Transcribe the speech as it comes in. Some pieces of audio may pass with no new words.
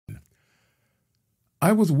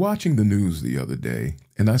I was watching the news the other day,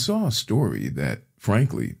 and I saw a story that,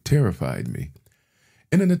 frankly, terrified me.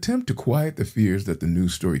 In an attempt to quiet the fears that the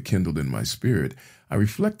news story kindled in my spirit, I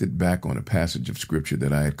reflected back on a passage of Scripture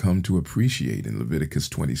that I had come to appreciate in Leviticus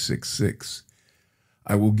 26:6.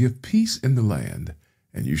 I will give peace in the land,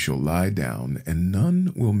 and you shall lie down, and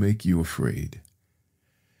none will make you afraid.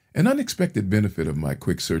 An unexpected benefit of my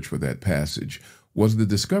quick search for that passage was the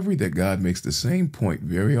discovery that God makes the same point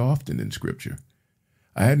very often in Scripture.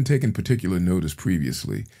 I hadn't taken particular notice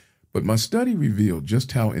previously, but my study revealed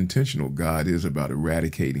just how intentional God is about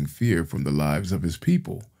eradicating fear from the lives of his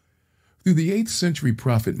people. Through the 8th century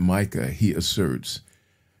prophet Micah, he asserts,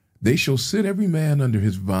 "They shall sit every man under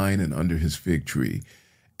his vine and under his fig tree,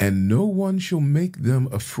 and no one shall make them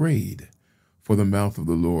afraid, for the mouth of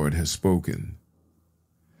the Lord has spoken."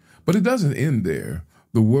 But it doesn't end there.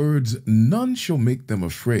 The words, "none shall make them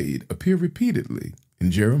afraid," appear repeatedly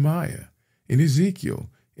in Jeremiah, in Ezekiel,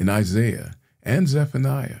 in Isaiah, and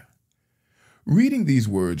Zephaniah. Reading these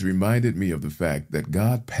words reminded me of the fact that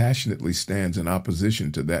God passionately stands in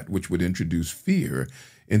opposition to that which would introduce fear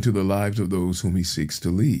into the lives of those whom he seeks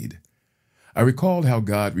to lead. I recalled how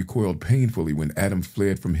God recoiled painfully when Adam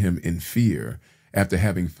fled from him in fear after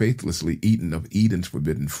having faithlessly eaten of Eden's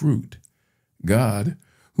forbidden fruit. God,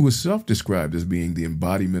 who is self-described as being the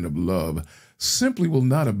embodiment of love, simply will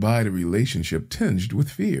not abide a relationship tinged with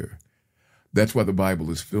fear. That's why the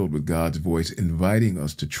Bible is filled with God's voice inviting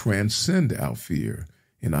us to transcend our fear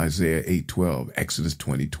in Isaiah 8:12, Exodus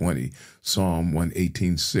 20:20, Psalm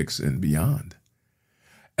 118:6, and beyond.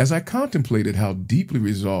 As I contemplated how deeply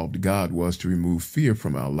resolved God was to remove fear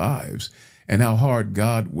from our lives and how hard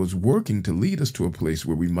God was working to lead us to a place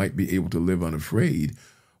where we might be able to live unafraid,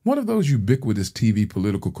 one of those ubiquitous TV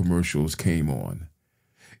political commercials came on.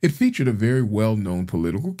 It featured a very well-known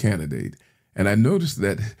political candidate, and I noticed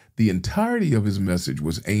that the entirety of his message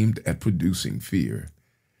was aimed at producing fear.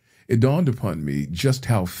 It dawned upon me just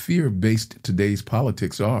how fear-based today's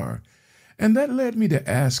politics are, and that led me to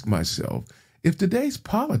ask myself if today's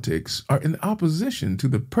politics are in opposition to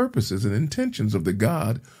the purposes and intentions of the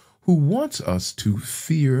God who wants us to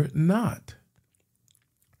fear not.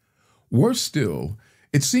 Worse still,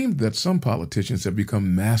 it seemed that some politicians have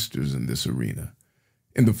become masters in this arena.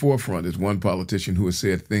 In the forefront is one politician who has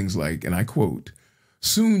said things like, and I quote,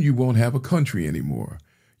 "Soon you won't have a country anymore.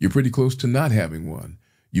 You're pretty close to not having one.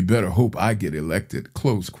 You better hope I get elected,"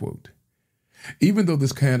 close quote. Even though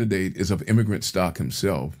this candidate is of immigrant stock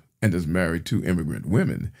himself and is married to immigrant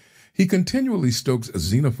women, he continually stokes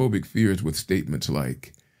xenophobic fears with statements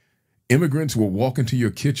like, "Immigrants will walk into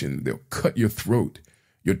your kitchen, they'll cut your throat.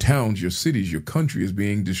 Your towns, your cities, your country is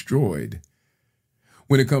being destroyed."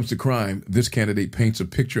 When it comes to crime, this candidate paints a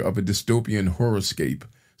picture of a dystopian horrorscape,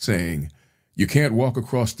 saying, "You can't walk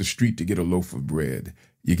across the street to get a loaf of bread.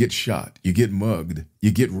 You get shot, you get mugged,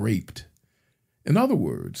 you get raped." In other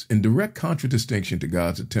words, in direct contradistinction to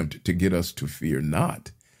God's attempt to get us to fear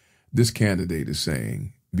not, this candidate is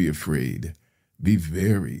saying, be afraid, be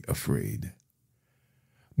very afraid.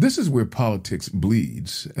 This is where politics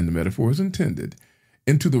bleeds, and the metaphor is intended,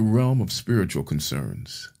 into the realm of spiritual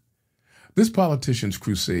concerns. This politician's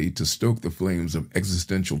crusade to stoke the flames of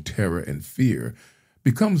existential terror and fear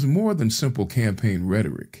becomes more than simple campaign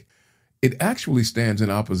rhetoric. It actually stands in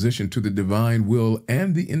opposition to the divine will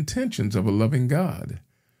and the intentions of a loving God.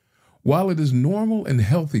 While it is normal and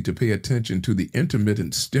healthy to pay attention to the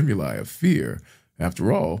intermittent stimuli of fear,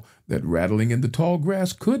 after all, that rattling in the tall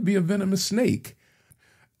grass could be a venomous snake,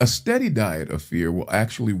 a steady diet of fear will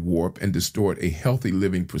actually warp and distort a healthy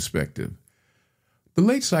living perspective. The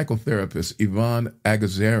late psychotherapist Ivan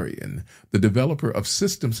Agazarian, the developer of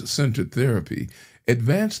systems-centered therapy,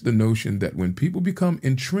 advanced the notion that when people become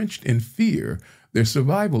entrenched in fear, their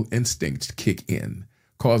survival instincts kick in,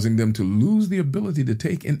 causing them to lose the ability to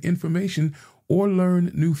take in information or learn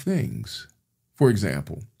new things. For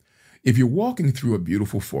example, if you're walking through a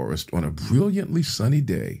beautiful forest on a brilliantly sunny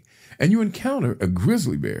day and you encounter a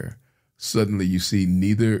grizzly bear, suddenly you see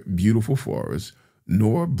neither beautiful forest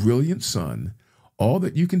nor brilliant sun. All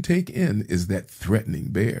that you can take in is that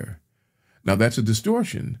threatening bear. Now that's a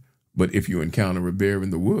distortion, but if you encounter a bear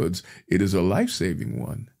in the woods, it is a life-saving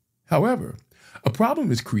one. However, a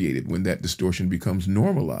problem is created when that distortion becomes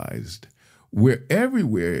normalized, where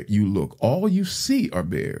everywhere you look, all you see are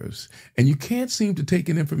bears, and you can't seem to take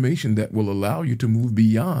in information that will allow you to move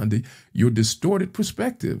beyond your distorted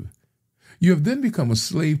perspective. You have then become a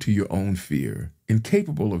slave to your own fear,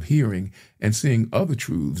 incapable of hearing and seeing other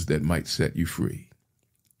truths that might set you free.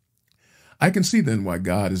 I can see then why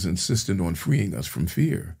God is insistent on freeing us from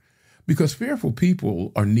fear. Because fearful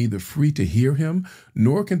people are neither free to hear him,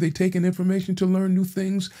 nor can they take in information to learn new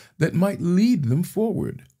things that might lead them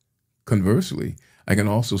forward. Conversely, I can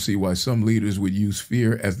also see why some leaders would use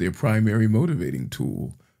fear as their primary motivating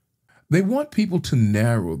tool. They want people to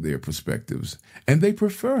narrow their perspectives, and they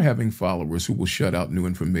prefer having followers who will shut out new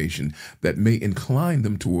information that may incline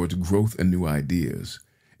them towards growth and new ideas.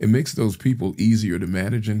 It makes those people easier to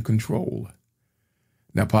manage and control.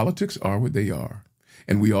 Now, politics are what they are,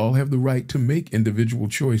 and we all have the right to make individual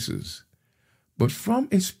choices. But from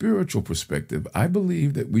a spiritual perspective, I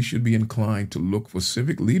believe that we should be inclined to look for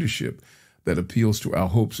civic leadership that appeals to our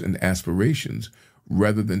hopes and aspirations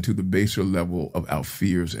rather than to the baser level of our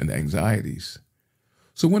fears and anxieties.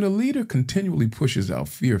 So when a leader continually pushes our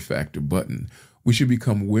fear factor button, we should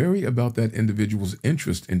become wary about that individual's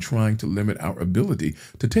interest in trying to limit our ability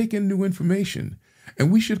to take in new information,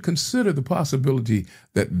 and we should consider the possibility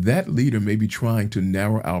that that leader may be trying to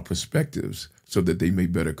narrow our perspectives so that they may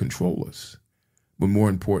better control us. But more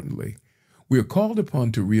importantly, we are called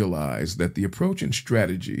upon to realize that the approach and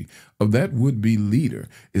strategy of that would-be leader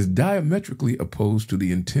is diametrically opposed to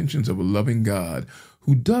the intentions of a loving God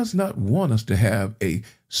who does not want us to have a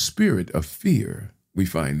spirit of fear. We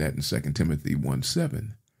find that in 2 Timothy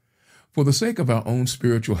 1:7. For the sake of our own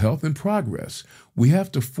spiritual health and progress, we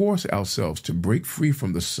have to force ourselves to break free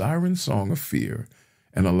from the siren song of fear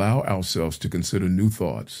and allow ourselves to consider new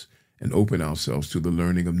thoughts and open ourselves to the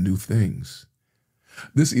learning of new things.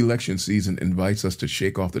 This election season invites us to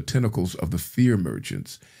shake off the tentacles of the fear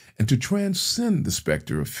merchants and to transcend the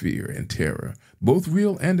specter of fear and terror, both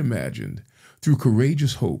real and imagined, through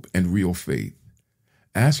courageous hope and real faith.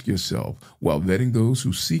 Ask yourself, while vetting those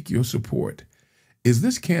who seek your support, is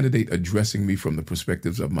this candidate addressing me from the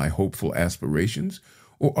perspectives of my hopeful aspirations,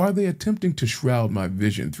 or are they attempting to shroud my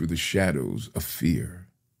vision through the shadows of fear?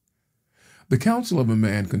 The counsel of a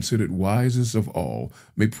man considered wisest of all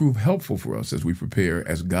may prove helpful for us as we prepare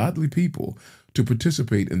as godly people to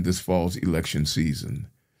participate in this fall's election season.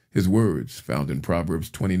 His words, found in Proverbs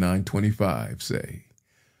 29:25, say,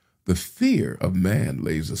 "The fear of man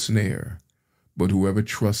lays a snare, but whoever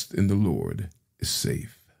trusts in the Lord is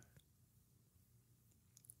safe."